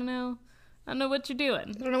 guys. I don't know what you're doing.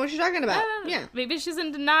 I don't know what you're talking about. Yeah. Maybe she's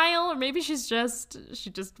in denial, or maybe she just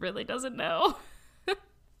really doesn't know.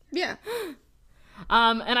 Yeah.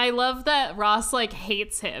 And I love that Ross, like,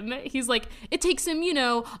 hates him. He's like, it takes him,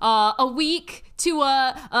 a week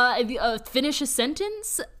to finish a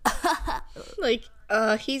sentence. Like,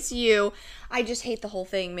 he's you. I just hate the whole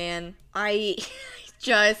thing, man. I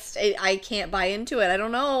can't buy into it. I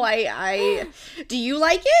don't know. Do you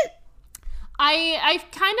like it? I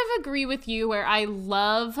kind of agree with you where I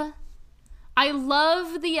love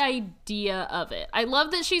the idea of it. I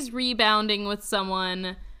love that she's rebounding with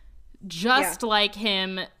someone just like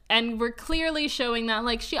him, and we're clearly showing that,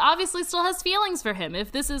 like, she obviously still has feelings for him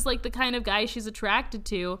if this is like the kind of guy she's attracted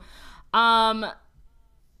to. But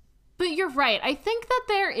you're right. I think that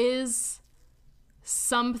there is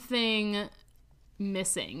something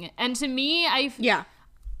missing, and to me, I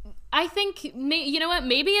think, you know what,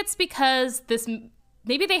 maybe it's because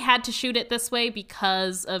maybe they had to shoot it this way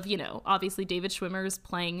because of, obviously David Schwimmer is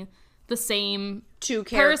playing the same two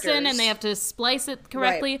characters person and they have to splice it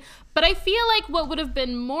correctly. Right. But I feel like what would have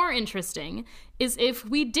been more interesting is if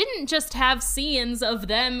we didn't just have scenes of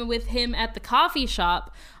them with him at the coffee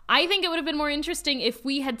shop. I think it would have been more interesting if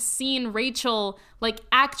we had seen Rachel, like,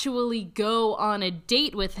 actually go on a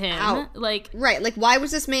date with him. Out. Like, right. Like, why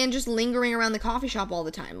was this man just lingering around the coffee shop all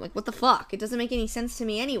the time? Like, what the fuck? It doesn't make any sense to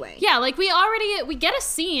me anyway. Yeah, like, we get a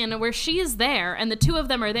scene where she is there and the two of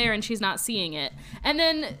them are there and she's not seeing it. And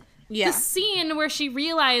then the scene where she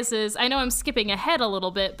realizes, I know I'm skipping ahead a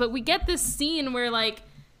little bit, but we get this scene where, like,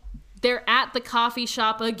 they're at the coffee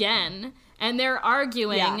shop again and they're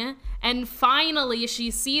arguing. Yeah. And finally she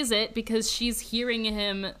sees it because she's hearing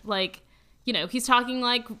him, like, he's talking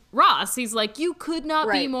like Ross. He's like, you could not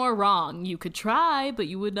be more wrong. You could try, but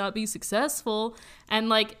you would not be successful. And,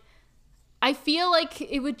 like, I feel like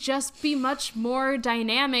it would just be much more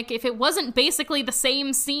dynamic if it wasn't basically the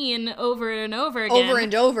same scene over and over again. Over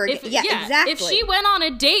and over again. Exactly. If she went on a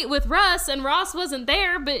date with Russ and Ross wasn't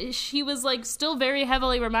there, but she was, like, still very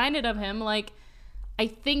heavily reminded of him, like, I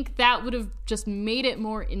think that would have just made it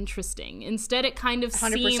more interesting. Instead, it kind of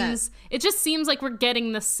 100%. It just seems like we're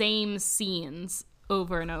getting the same scenes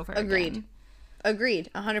over and over again. Agreed.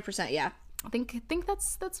 100%, yeah. I think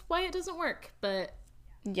that's why it doesn't work, but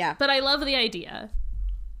yeah. But I love the idea.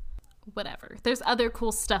 Whatever. There's other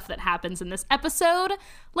cool stuff that happens in this episode,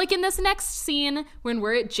 like in this next scene when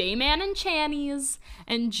we're at J-Man and Channy's,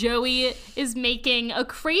 and Joey is making a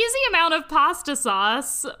crazy amount of pasta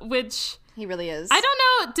sauce, which... He really is. I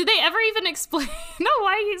don't know. Did they ever even explain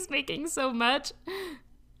why he's making so much?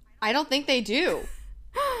 I don't think they do.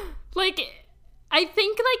 Like, I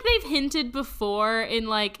think, like, they've hinted before in,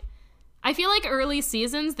 like, I feel like early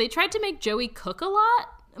seasons, they tried to make Joey cook a lot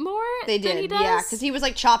more than he does. Yeah, because he was,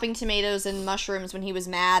 like, chopping tomatoes and mushrooms when he was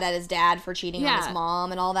mad at his dad for cheating on his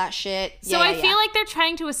mom and all that shit. So I feel like they're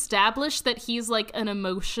trying to establish that he's, like, an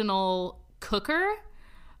emotional cooker.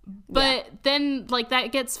 But then, like,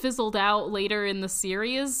 that gets fizzled out later in the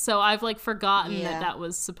series, so I've, like, forgotten that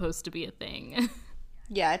was supposed to be a thing.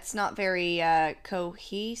 Yeah, it's not very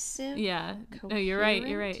cohesive. Yeah. No, you're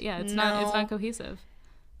right. Yeah, it's not cohesive.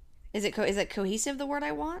 Is it cohesive, the word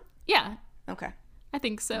I want? Yeah. Okay. I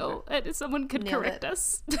think so. Okay. Someone could correct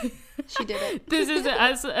us. She did it. This is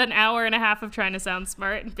us an hour and a half of trying to sound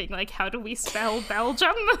smart and being like, how do we spell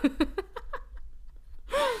Belgium?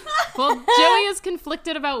 Well, Joey is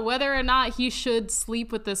conflicted about whether or not he should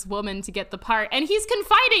sleep with this woman to get the part. And he's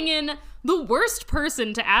confiding in the worst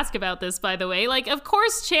person to ask about this, by the way. Like, of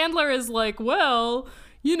course, Chandler is like, well,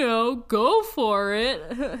 go for it.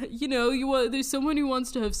 There's someone who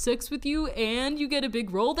wants to have sex with you and you get a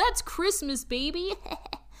big role. That's Christmas, baby.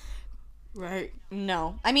 Right.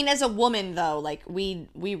 No. I mean, as a woman, though, like, we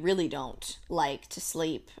really don't like to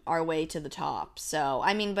sleep our way to the top. So,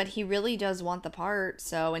 I mean, but he really does want the part,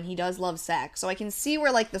 so, and he does love sex. So I can see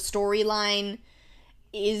where, like, the storyline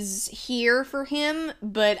is here for him,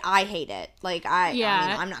 but I hate it. Like, I mean,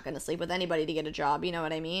 I'm not going to sleep with anybody to get a job, you know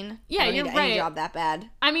what I mean? Yeah, I don't you're need right. any job that bad.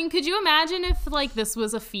 I mean, could you imagine if, like, this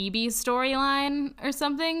was a Phoebe storyline or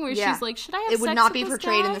something where she's like, should I have sex It would not with be this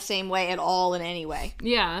portrayed guy? in the same way at all in any way.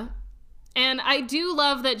 Yeah. And I do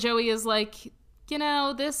love that Joey is like, you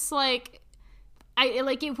know, this, like,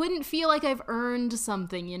 it wouldn't feel like I've earned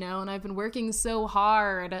something, you know, and I've been working so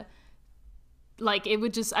hard. Like, it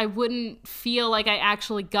would just, I wouldn't feel like I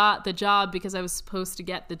actually got the job because I was supposed to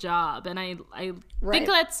get the job. And I think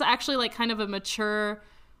that's actually, like, kind of a mature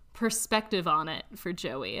perspective on it for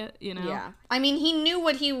Joey, you know? Yeah. I mean, he knew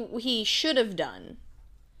what he should have done.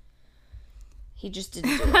 He just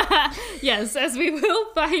didn't do it. Yes, as we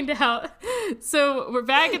will find out. So we're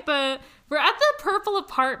at the purple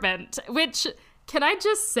apartment, which, can I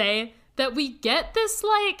just say that we get this,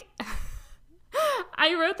 like,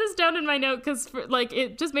 I wrote this down in my note because, like,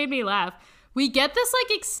 it just made me laugh. We get this,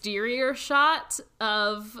 like, exterior shot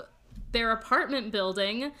of their apartment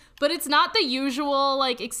building, but it's not the usual,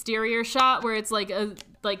 like, exterior shot where it's, like,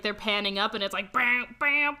 they're panning up and it's like, bam,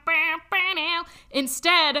 bam, bam, bam.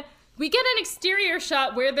 Instead, we get an exterior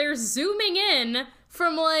shot where they're zooming in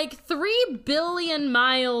from, like, 3 billion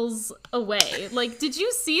miles away. Like, did you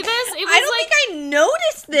see this? It was I don't think I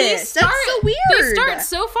noticed this. That's so weird. They start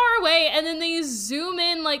so far away, and then they zoom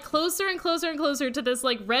in, like, closer and closer and closer to this,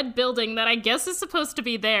 like, red building that I guess is supposed to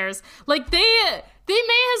be theirs. Like, they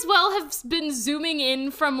may as well have been zooming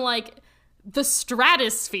in from, like, the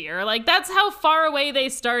stratosphere. Like, that's how far away they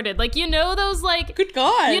started. Like, you know those, like, good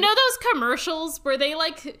God, you know those commercials where they,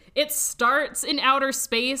 like, it starts in outer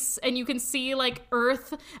space and you can see, like,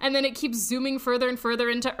 Earth, and then it keeps zooming further and further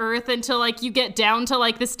into Earth until, like, you get down to,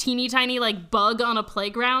 like, this teeny tiny, like, bug on a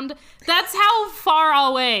playground. That's how far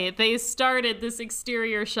away they started this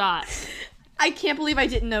exterior shot. I can't believe I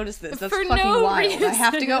didn't notice this. That's For fucking no wild. reason. I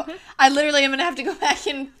have to go. I literally am going to have to go back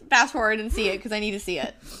and fast forward and see it because I need to see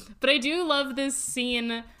it. But I do love this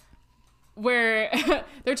scene where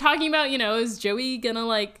they're talking about, you know, is Joey gonna,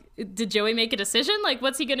 like, did Joey make a decision? Like,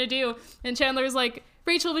 what's he gonna do? And Chandler's like,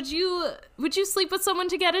 Rachel, would you sleep with someone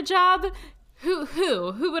to get a job?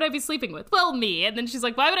 Who would I be sleeping with? Well, me. And then she's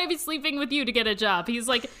like, why would I be sleeping with you to get a job? He's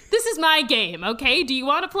like, this is my game, okay? Do you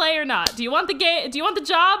want to play or not? Do you want the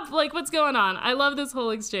job? Like, what's going on? I love this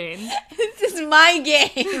whole exchange. This is my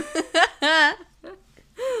game.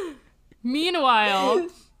 Meanwhile,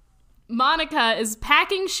 Monica is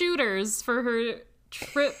packing shooters for her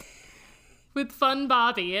trip with Fun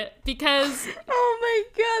Bobby because... Oh my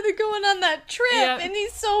God, they're going on that trip and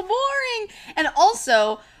he's so boring. And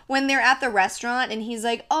also, when they're at the restaurant and he's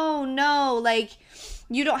like, oh no, like,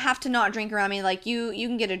 you don't have to not drink around me. Like, you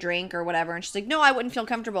can get a drink or whatever. And she's like, no, I wouldn't feel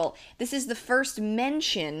comfortable. This is the first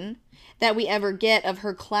mention that we ever get of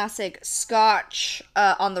her classic scotch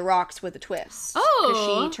on the rocks with a twist. Oh. Because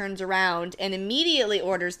she turns around and immediately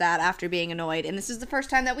orders that after being annoyed. And this is the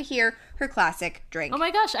first time that we hear her classic drink. Oh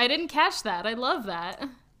my gosh, I didn't catch that. I love that.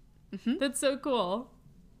 Mm-hmm. That's so cool.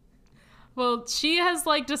 Well, she has,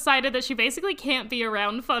 like, decided that she basically can't be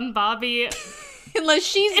around Fun Bobby. Unless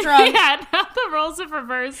she's drunk. Yeah, now the roles have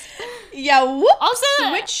reversed. Yeah, whoop. Also,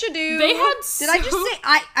 switch-a-doo. They had Did I just say...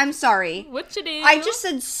 I'm sorry. What-a-doo. I just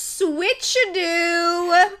said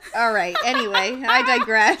switch-a-doo. All right, anyway, I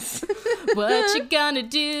digress. What you gonna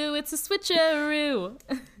do? It's a switcheroo.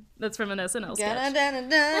 That's from an SNL sketch.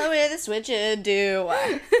 Da-da-da-da-da with a switch-a-doo.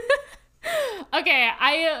 Okay,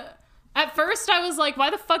 at first I was like, why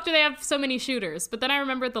the fuck do they have so many shooters? But then I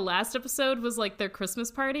remembered the last episode was, like, their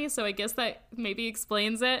Christmas party, so I guess that maybe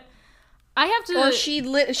explains it. I have to... Or she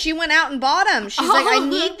went out and bought them. She's like, I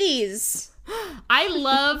need these. I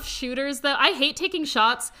love shooters, though. I hate taking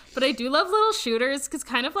shots, but I do love little shooters, because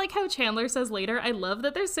kind of like how Chandler says later, I love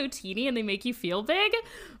that they're so teeny and they make you feel big,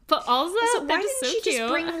 but also So why didn't she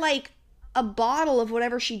just bring, like, a bottle of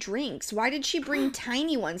whatever she drinks? Why did she bring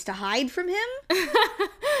tiny ones to hide from him?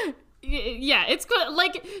 Yeah, it's good.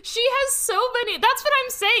 Like, she has so many. That's what I'm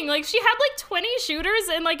saying. Like, she had, like, 20 shooters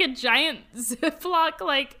in, like, a giant Ziploc,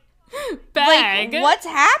 like, bag. Like, what's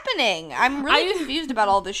happening? I'm really confused about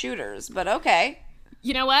all the shooters, but okay.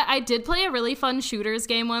 You know what? I did play a really fun shooters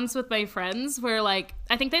game once with my friends where, like,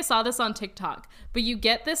 I think they saw this on TikTok, but you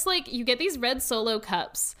get this, like, you get these red Solo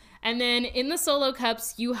cups, and then in the Solo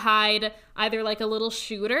cups, you hide either, like, a little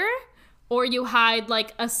shooter, or you hide,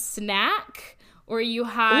 like, a snack, or you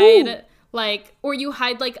hide, like,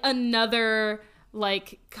 another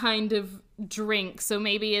like kind of drink. So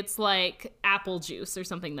maybe it's like apple juice or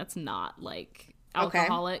something that's not like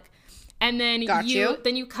alcoholic. And then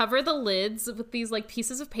you cover the lids with these like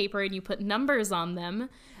pieces of paper and you put numbers on them.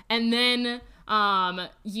 And then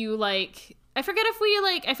you like I forget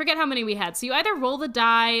how many we had. So you either roll the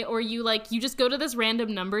die or you just go to this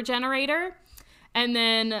random number generator, and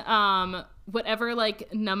then whatever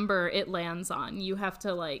like number it lands on, you have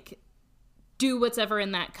to like do whatever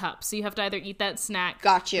in that cup. So you have to either eat that snack,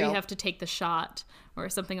 or you have to take the shot or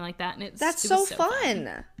something like that. And that's so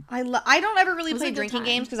fun. I don't ever really play drinking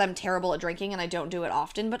games because I'm terrible at drinking and I don't do it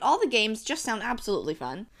often, but all the games just sound absolutely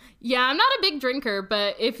fun. Yeah, I'm not a big drinker,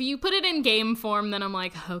 but if you put it in game form, then I'm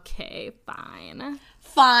like, okay, fine.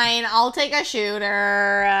 Fine, I'll take a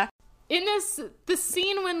shooter. In the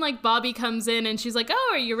scene when like Bobby comes in and she's like, oh,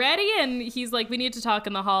 are you ready? And he's like, we need to talk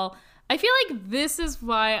in the hall. I feel like this is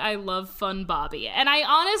why I love Fun Bobby. And I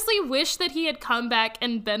honestly wish that he had come back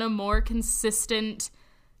and been a more consistent,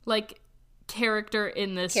 like, character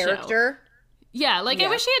in this show. Yeah, like, I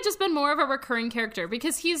wish he had just been more of a recurring character,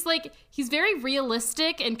 because he's very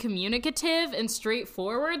realistic and communicative and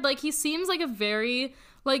straightforward. Like, he seems like a very,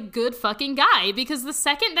 like, good fucking guy, because the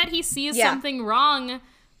second that he sees something wrong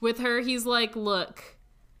with her, he's like, look,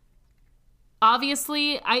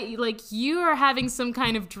 obviously, you are having some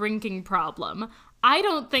kind of drinking problem. I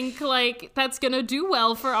don't think, like, that's gonna do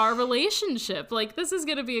well for our relationship. Like, this is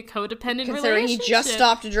gonna be a codependent relationship. Considering he just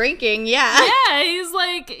stopped drinking, yeah. Yeah,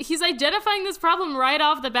 he's identifying this problem right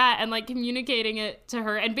off the bat and, like, communicating it to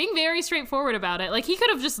her and being very straightforward about it. Like, he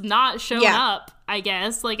could have just not shown up, I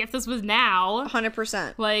guess. Like, if this was now.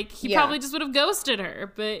 100%. Like, he probably just would have ghosted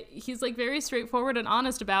her. But he's, like, very straightforward and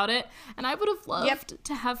honest about it. And I would have loved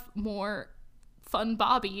to have more Fun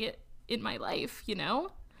Bobby in my life, you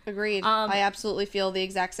know? Agreed. I absolutely feel the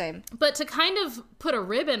exact same. But to kind of put a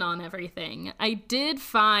ribbon on everything, I did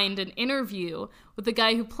find an interview with the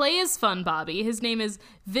guy who plays Fun Bobby. His name is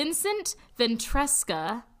Vincent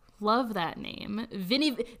Ventresca. Love that name.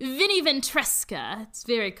 Vinny Ventresca. It's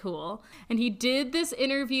very cool. And he did this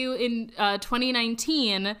interview in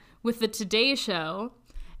 2019 with the Today Show.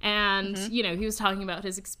 And, you know, he was talking about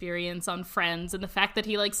his experience on Friends and the fact that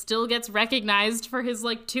he, like, still gets recognized for his,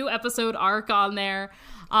 like, 2-episode arc on there.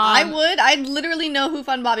 I'd literally know who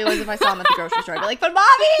Fun Bobby was if I saw him at the grocery store. I'd be like, Fun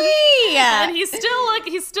Bobby! And he's still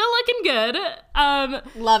looking good.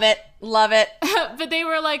 Love it. But they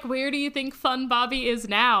were like, where do you think Fun Bobby is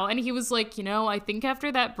now? And he was like, you know, I think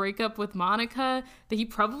after that breakup with Monica, that he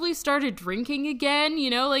probably started drinking again, you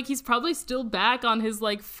know? Like, he's probably still back on his,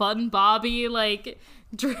 like, Fun Bobby, like...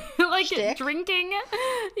 Shtick. Drinking.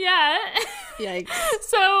 Yeah. Yikes.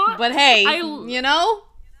 So, but hey, you know,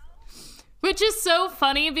 which is so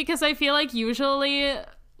funny because I feel like usually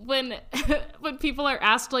when people are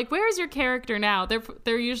asked like, where is your character now,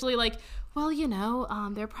 they're usually like, well, you know,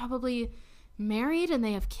 they're probably married and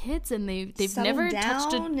they have kids and they've never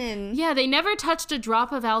touched they never touched a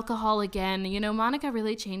drop of alcohol again, you know, Monica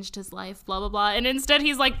really changed his life, blah blah blah. And instead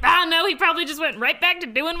he's like, no, he probably just went right back to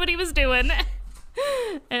doing what he was doing.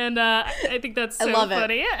 And I think that's so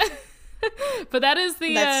funny. But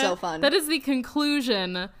that's so fun. That is the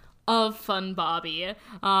conclusion of Fun Bobby.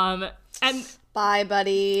 And bye,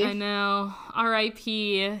 buddy. I know.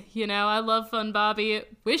 R.I.P. You know, I love Fun Bobby.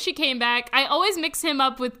 Wish he came back. I always mix him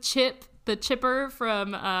up with Chip, the Chipper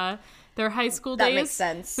from their high school days. That makes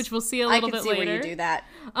sense. Which we'll see a little bit later. I can see where you do that.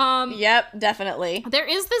 Yep, definitely. There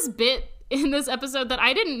is this bit in this episode that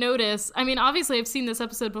I didn't notice. I mean, obviously I've seen this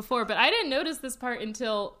episode before, but I didn't notice this part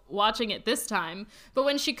until watching it this time. But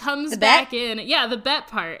when she comes back in, the bet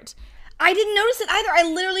part. I didn't notice it either.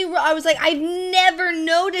 I was like, I've never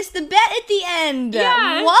noticed the bet at the end.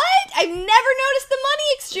 Yeah. What? I've never noticed the money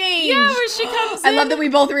exchange. Yeah, where she comes in. I love that we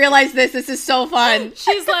both realized this. This is so fun.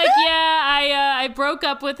 She's like, I broke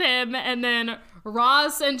up with him, and then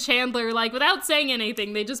Ross and Chandler, like, without saying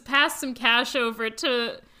anything, they just passed some cash over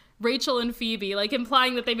to Rachel and Phoebe, like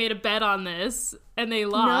implying that they made a bet on this and they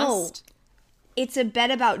lost. No, it's a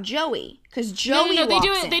bet about Joey because Joey. No, they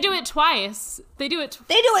do it twice. They do it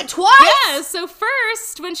twice. Yeah. So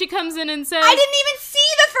first, when she comes in and says, "I didn't even see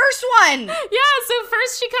the first one." Yeah. So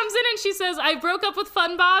first she comes in and she says, "I broke up with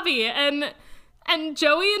Fun Bobby," and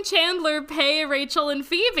Joey and Chandler pay Rachel and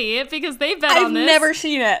Phoebe because they bet on this. I've never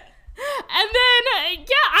seen it. And then,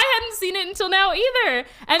 I hadn't seen it until now either.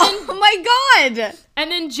 And then, oh my God. And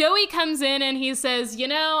then Joey comes in and he says, you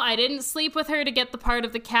know, I didn't sleep with her to get the part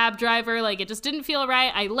of the cab driver. Like, it just didn't feel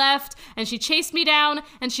right. I left and she chased me down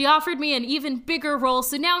and she offered me an even bigger role.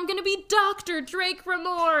 So now I'm going to be Dr. Drake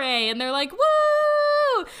Ramore. And they're like,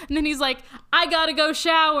 woo! And then he's like, I gotta go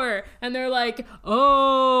shower. And they're like,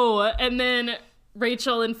 oh. And then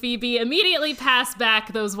Rachel and Phoebe immediately pass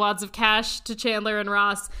back those wads of cash to Chandler and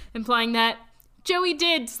Ross, implying that Joey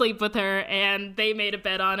did sleep with her and they made a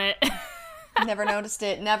bet on it. Never noticed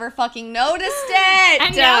it. Never fucking noticed it.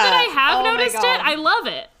 And now that I have Oh my noticed God. it, I love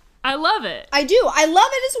it. I love it. I do. I love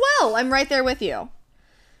it as well. I'm right there with you.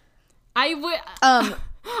 I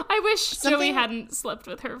wish Joey something- hadn't slept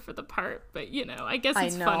with her for the part, but you know, I guess I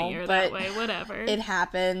it's know, funnier that but way. Whatever. It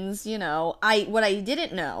happens, you know. What I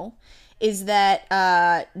didn't know is that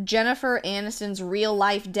Jennifer Aniston's real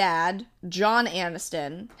life dad, John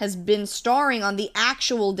Aniston, has been starring on the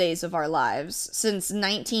actual Days of Our Lives since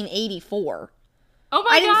 1984. Oh my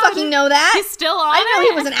I didn't God. fucking know that. He's still on I didn't know it?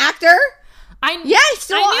 he was an actor. Yeah, he's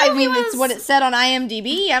still. I I knew he mean, it's was- what it said on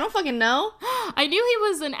IMDb. I don't fucking know. I knew he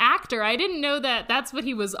was an actor. I didn't know that that's what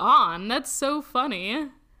he was on. That's so funny.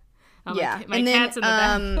 Oh, Yeah, my and then cat's in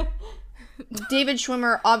the back. David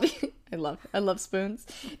Schwimmer, I love spoons.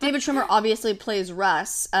 David Schwimmer obviously plays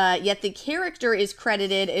Russ, yet the character is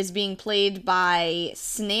credited as being played by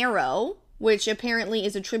Snarrow, which apparently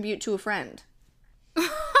is a tribute to a friend.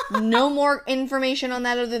 No more information on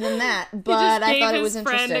that other than that, He but just I gave thought it his was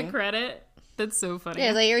friend interesting. a credit. That's so funny.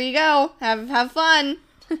 Yeah, like, here you go. Have fun.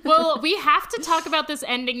 Well, we have to talk about this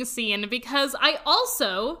ending scene because I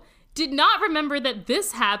also did not remember that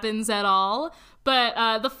this happens at all.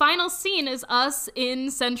 But the final scene is us in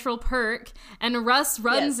Central Perk, and Russ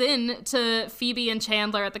runs in to Phoebe and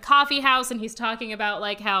Chandler at the coffee house, and he's talking about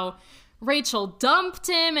like how Rachel dumped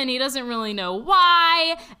him and he doesn't really know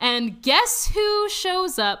why. And guess who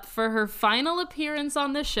shows up for her final appearance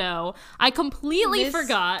on the show? I completely Miss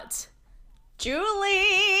forgot.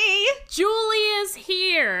 Julie! Julie is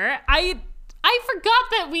here. I forgot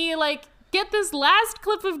that we like get this last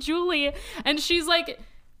clip of Julie, and she's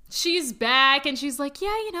back, and she's like,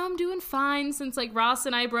 yeah, you know, I'm doing fine since like Ross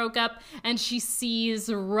and I broke up. And she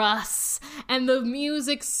sees Russ, and the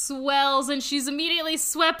music swells, and she's immediately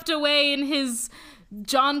swept away in his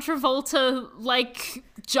John Travolta like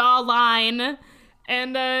jawline.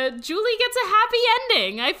 And Julie gets a happy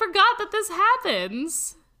ending. I forgot that this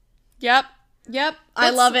happens. Yep.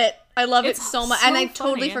 I love it. I love it it's so much. so And I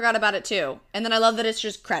totally funny. forgot about it too. And then I love that it's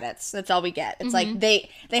just credits. That's all we get. It's like they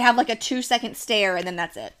have like a 2-second stare and then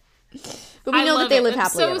that's it. But we know that they live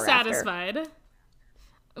happily I'm ever so after. satisfied.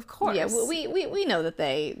 Of course. Yeah, we know that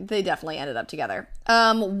they definitely ended up together.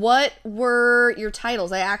 What were your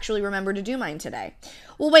titles? I actually remember to do mine today.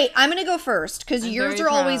 Well, wait, I'm gonna go first because yours very are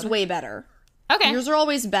always proud. way better. Okay. Yours are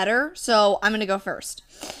always better, so I'm gonna go first.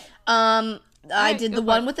 I right, did go the for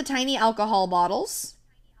one it. with the tiny alcohol bottles.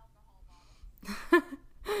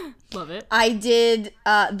 Love it. I did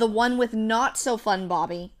the one with Not So Fun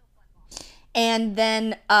Bobby. And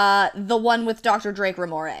then the one with Dr. Drake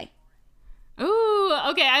Ramore. Ooh,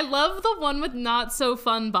 okay. I love the one with Not So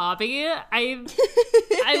Fun Bobby. I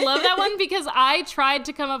love that one because I tried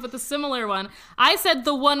to come up with a similar one. I said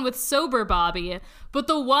the one with Sober Bobby, but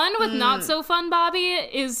the one with Not So Fun Bobby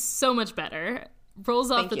is so much better.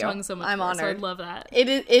 Rolls off Thank the you. tongue so much I'm more, so I honored. love that.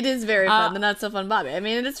 It is very fun. The Not So Fun Bobby. I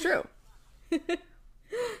mean, it is true.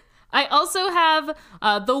 I also have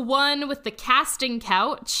the one with the casting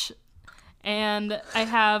couch, and I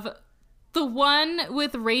have the one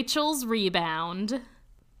with Rachel's rebound.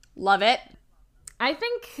 Love it. I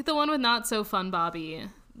think the one with Not So Fun Bobby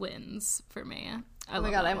wins for me. Oh my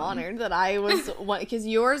god, I'm honored that I was one because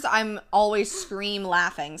yours I'm always scream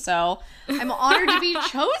laughing, so I'm honored to be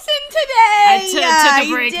chosen today. I took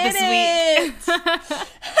a break this week.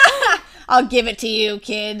 I'll give it to you,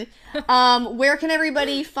 kid. Where can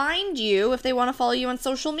everybody find you if they want to follow you on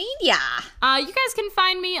social media? You guys can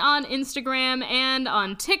find me on Instagram and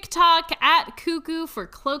on TikTok at Cuckoo for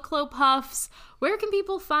Clo Puffs. Where can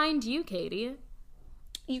people find you, Katie?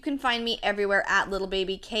 You can find me everywhere at Little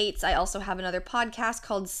Baby Kates. I also have another podcast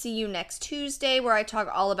called See You Next Tuesday where I talk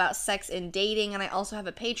all about sex and dating. And I also have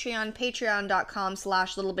a Patreon,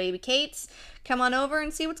 patreon.com/littlebabykates. Come on over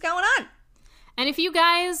and see what's going on. And if you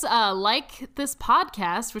guys like this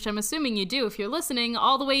podcast, which I'm assuming you do if you're listening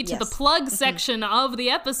all the way to the Yes. plug section of the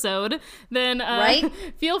episode, then Right?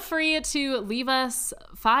 feel free to leave us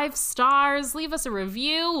 5 stars, leave us a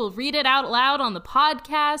review. We'll read it out loud on the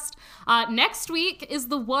podcast. Next week is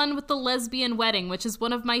the one with the lesbian wedding, which is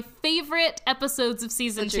one of my favorite episodes of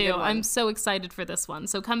season Such a good 2. one. I'm so excited for this one.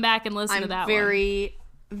 So come back and listen to that I'm very,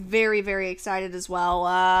 very excited as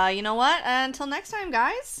well. You know what? Until next time,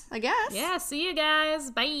 guys, I guess. one. Yeah, see you guys.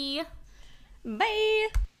 Bye. Bye.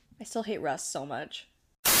 I still hate Russ so much.